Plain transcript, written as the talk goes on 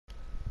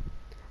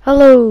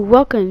Hello,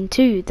 welcome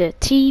to the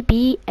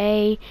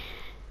TBA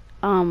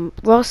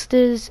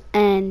rosters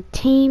and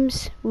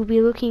teams. We'll be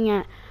looking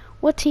at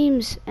what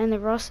teams and the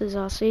rosters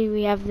are. So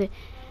we have the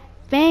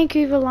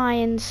Vancouver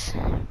Lions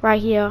right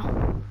here.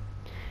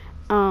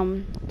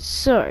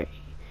 So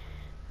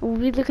we'll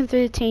be looking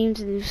through the teams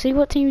and see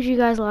what teams you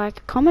guys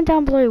like. Comment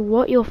down below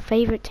what your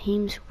favorite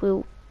teams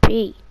will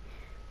be.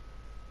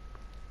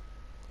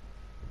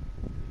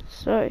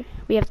 So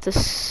we have the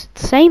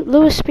St.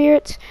 Louis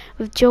Spirits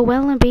with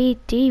Joel Embiid,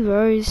 D.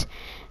 Rose,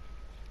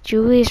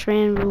 Julius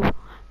Randle,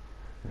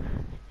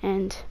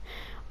 and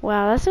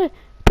wow, that's a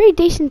pretty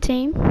decent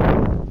team.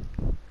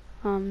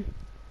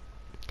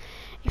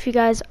 If you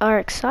guys are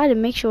excited,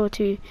 make sure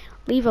to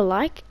leave a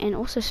like and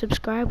also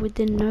subscribe with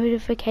the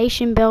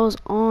notification bells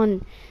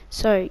on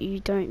so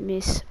you don't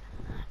miss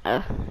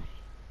a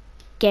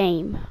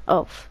game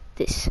of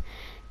this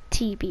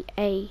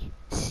TBA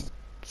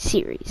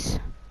series.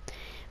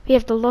 We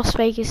have the Las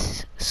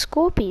Vegas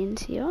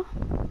Scorpions here.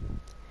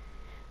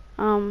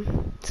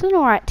 It's an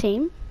alright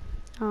team.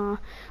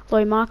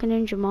 Lloyd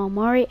Markkanen, Jamal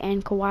Murray,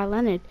 and Kawhi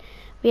Leonard.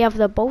 We have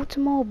the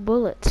Baltimore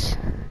Bullets.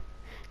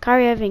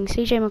 Kyrie Irving,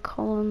 CJ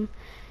McCollum,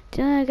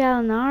 Dylan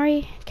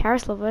Gallinari,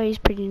 Caris LeVert is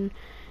pretty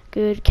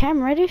good.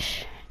 Cam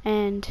Reddish,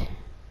 and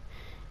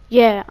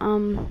yeah,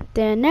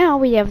 then now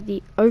we have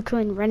the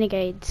Oakland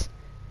Renegades.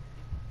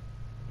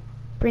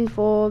 Bryn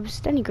Forbes,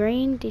 Danny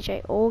Green,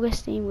 DJ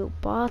Augustine, Will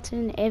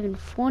Barton, Evan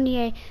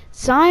Fournier,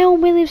 Zion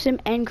Williamson,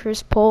 and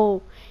Chris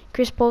Paul.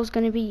 Chris Paul's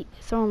going to be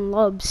throwing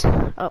lobs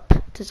up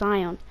to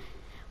Zion.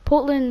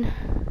 Portland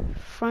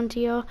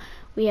Frontier,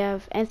 we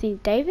have Anthony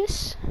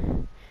Davis.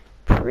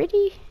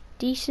 Pretty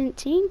decent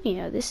team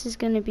here. This is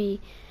going to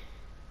be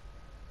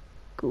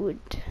good.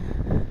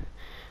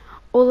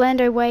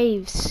 Orlando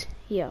Waves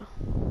here.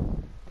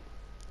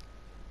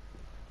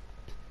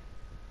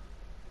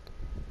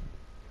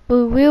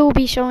 We will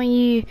be showing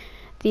you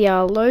the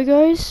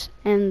logos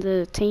and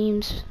the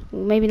teams.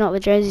 Well, maybe not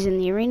the jerseys in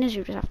the arenas.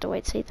 You'll just have to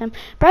wait to see them.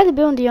 Bradley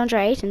Beal and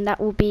DeAndre Ayton. That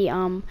will be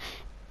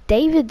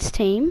David's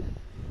team.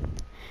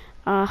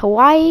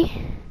 Hawaii.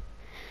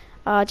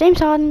 James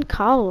Harden,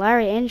 Kyle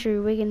Lowry,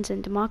 Andrew Wiggins,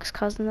 and DeMarcus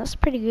Cousins. That's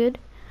pretty good.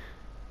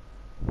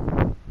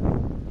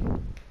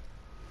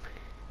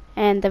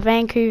 And the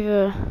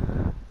Vancouver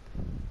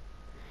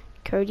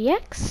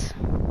Kodiaks.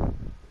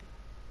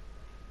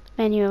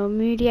 Manuel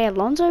Mudiay,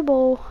 Alonzo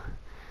Ball,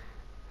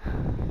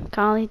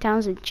 Carly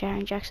Townsend,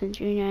 Jaren Jackson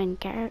Jr., and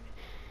Garrett.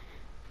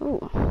 Oh,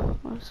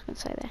 what was I going to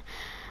say there?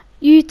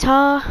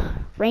 Utah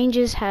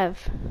Rangers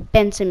have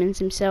Ben Simmons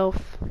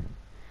himself.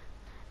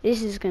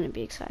 This is going to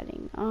be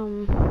exciting.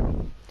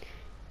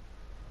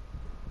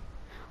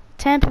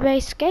 Tampa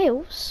Bay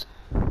Scales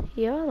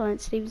here,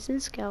 Lance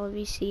Stevenson, Scala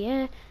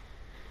VCA,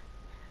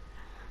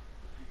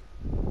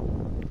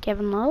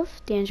 Kevin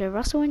Love, D'Angelo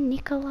Russell, and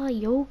Nikola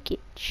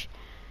Jokic.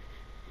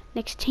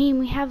 Next team,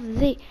 we have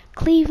the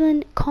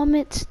Cleveland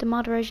Comets.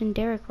 DeMar DeRozan,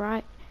 Derek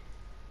Wright.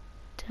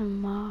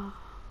 DeMar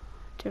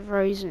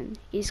DeRozan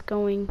is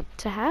going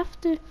to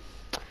have to.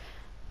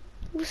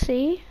 We'll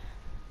see.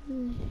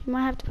 You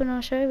might have to put on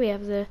a show. We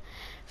have the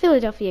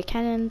Philadelphia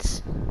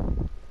Cannons.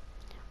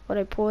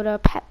 Otto Porter,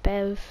 Pat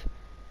Bev,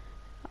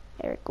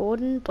 Eric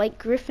Gordon, Blake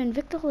Griffin,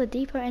 Victor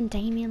Oladipo, and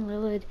Damian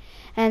Lillard.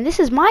 And this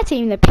is my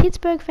team, the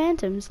Pittsburgh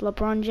Phantoms.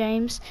 LeBron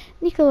James,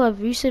 Nikola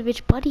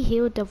Vucevic, Buddy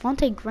Hield,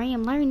 Devontae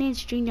Graham, Larry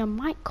Nance Jr.,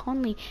 Mike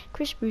Conley,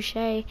 Chris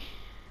Boucher,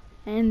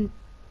 and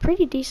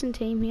pretty decent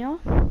team here.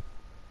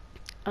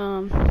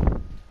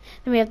 Then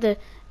we have the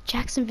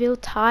Jacksonville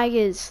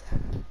Tigers.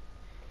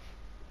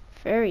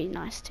 Very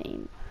nice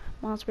team.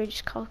 Miles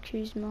Bridges, Kyle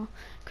Kuzma,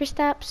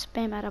 Kristaps,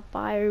 Bam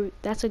Adebayo.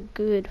 That's a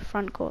good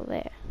front court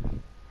there.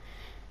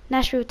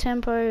 Nashville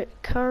Tempo,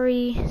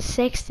 Curry,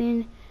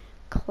 Sexton,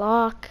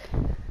 Clark.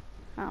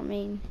 I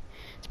mean,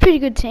 it's a pretty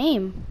good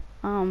team.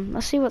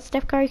 Let's see what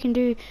Steph Curry can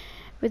do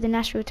with the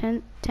Nashville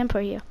Tempo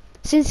here.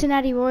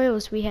 Cincinnati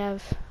Royals, we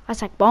have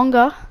Isaac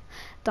Bonga,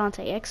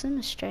 Dante Exum,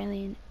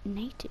 Australian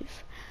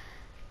native.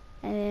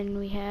 And then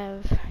we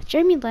have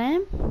Jeremy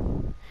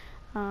Lamb,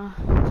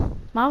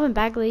 Marvin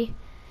Bagley,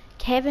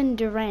 Kevin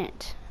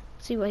Durant.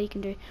 See what he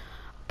can do.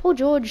 Paul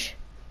George,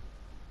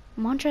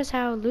 Montrezl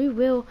Harrell, Lou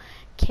Will,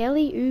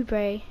 Kelly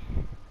Oubre.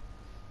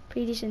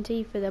 Pretty decent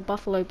team for the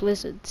Buffalo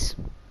Blizzards.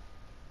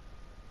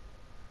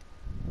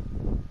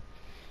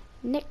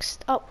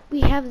 Next up,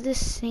 we have the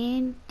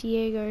San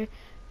Diego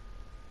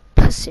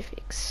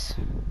Pacifics.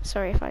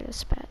 Sorry if I just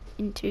spat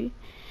into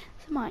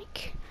the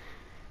mic.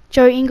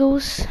 Joe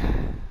Ingles,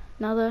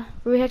 another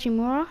Rui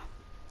Hachimura,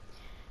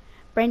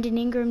 Brandon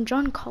Ingram,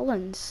 John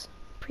Collins.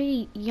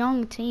 Pretty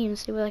young team.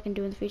 See what I can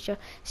do in the future.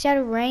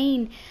 Seattle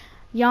Reign,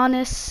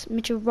 Giannis,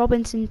 Mitchell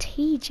Robinson,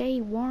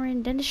 T.J.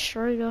 Warren, Dennis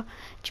Schroeder,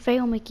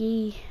 JaVale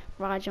McGee,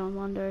 Rajon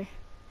Rondo,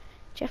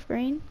 Jeff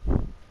Green,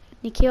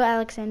 Nickeil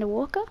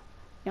Alexander-Walker,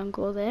 young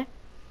girl there.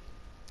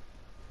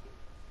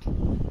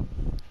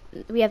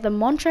 We have the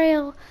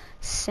Montreal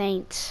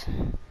Saints,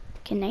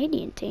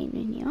 Canadian team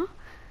in here.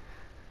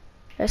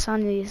 First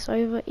signing this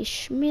over is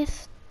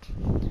Smith,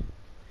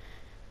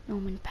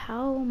 Norman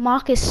Powell,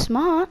 Marcus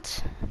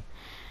Smart,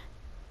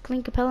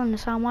 Clint Capella and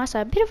Nasar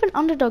Maisa. A bit of an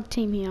underdog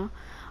team here.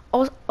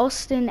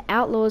 Austin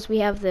Outlaws. We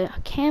have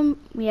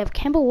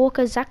Kemba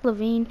Walker, Zach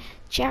LaVine,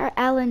 Jarrett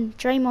Allen,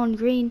 Draymond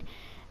Green,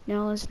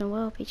 Nerlens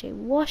Noel, PJ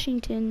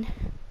Washington,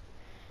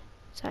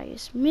 Zaire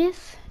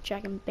Smith,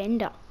 Dragon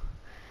Bender,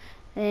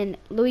 and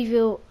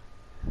Louisville,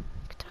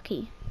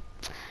 Kentucky.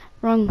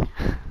 Wrong.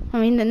 I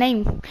mean, the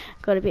name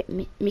got a bit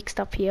mixed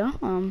up here.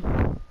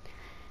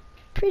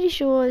 Pretty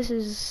sure this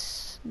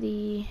is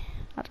the,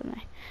 I don't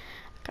know,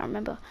 I can't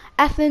remember.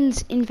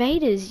 Athens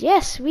Invaders.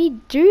 Yes, we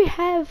do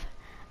have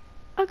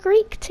a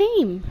Greek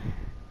team.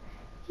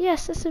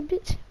 Yes, that's a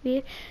bit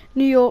weird.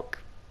 New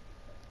York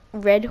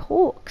Red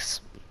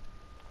Hawks.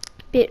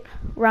 Bit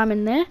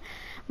rhyming there.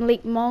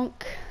 Malik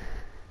Monk,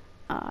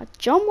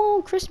 John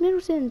Wall, Chris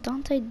Middleton,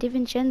 Dante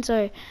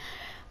DiVincenzo.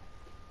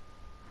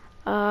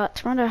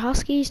 Toronto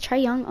Huskies,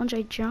 Trae Young,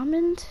 Andre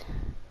Drummond,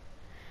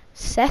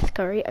 Seth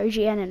Curry, OG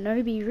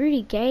Anunoby,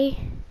 Rudy Gay,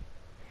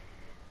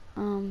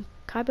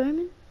 Kai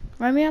Bowman,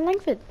 Romeo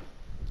Langford.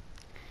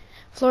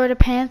 Florida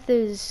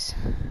Panthers,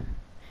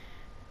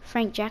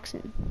 Frank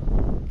Jackson,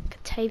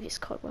 Kentavious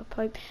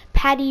Caldwell-Pope,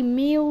 Patty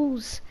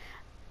Mills,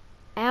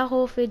 Al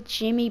Horford,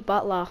 Jimmy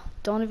Butler,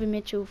 Donovan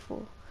Mitchell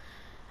for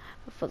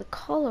the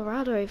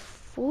Colorado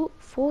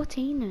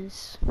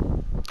 14ers.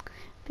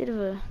 Bit of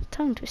a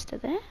tongue twister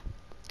there.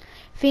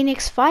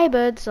 Phoenix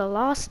Firebirds, the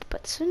last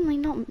but certainly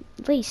not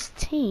least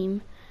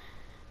team.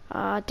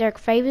 Derek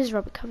Favors,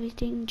 Robert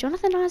Covington,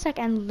 Jonathan Isaac,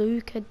 and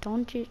Luka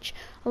Doncic,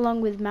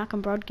 along with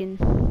Malcolm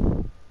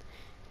Brogdon.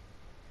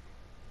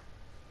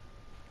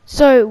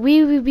 So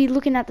we will be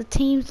looking at the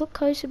teams. Look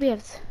closer. We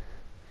have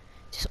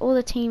just all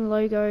the team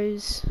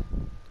logos.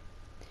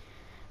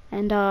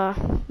 And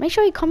make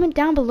sure you comment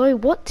down below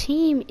what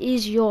team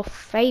is your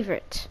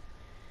favorite.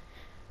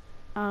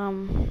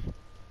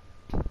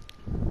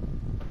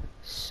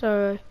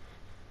 So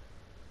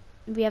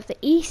we have the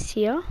East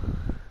here.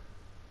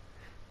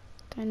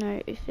 Don't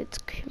know if it's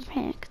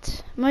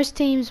correct. Most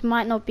teams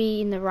might not be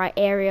in the right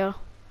area.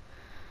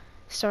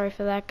 Sorry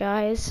for that,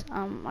 guys.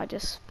 I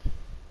just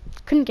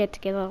couldn't get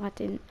together.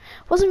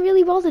 Wasn't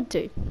really bothered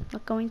to.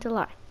 Not going to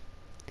lie.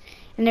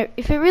 And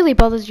if it really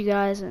bothers you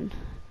guys, then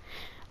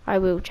I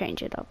will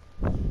change it up.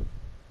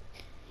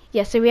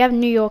 Yeah, so we have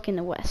New York in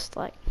the West.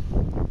 Like,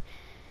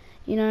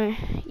 you know,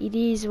 it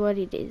is what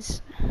it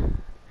is.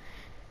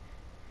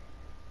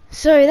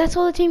 So that's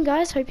all the team,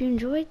 guys. Hope you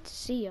enjoyed.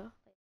 See ya.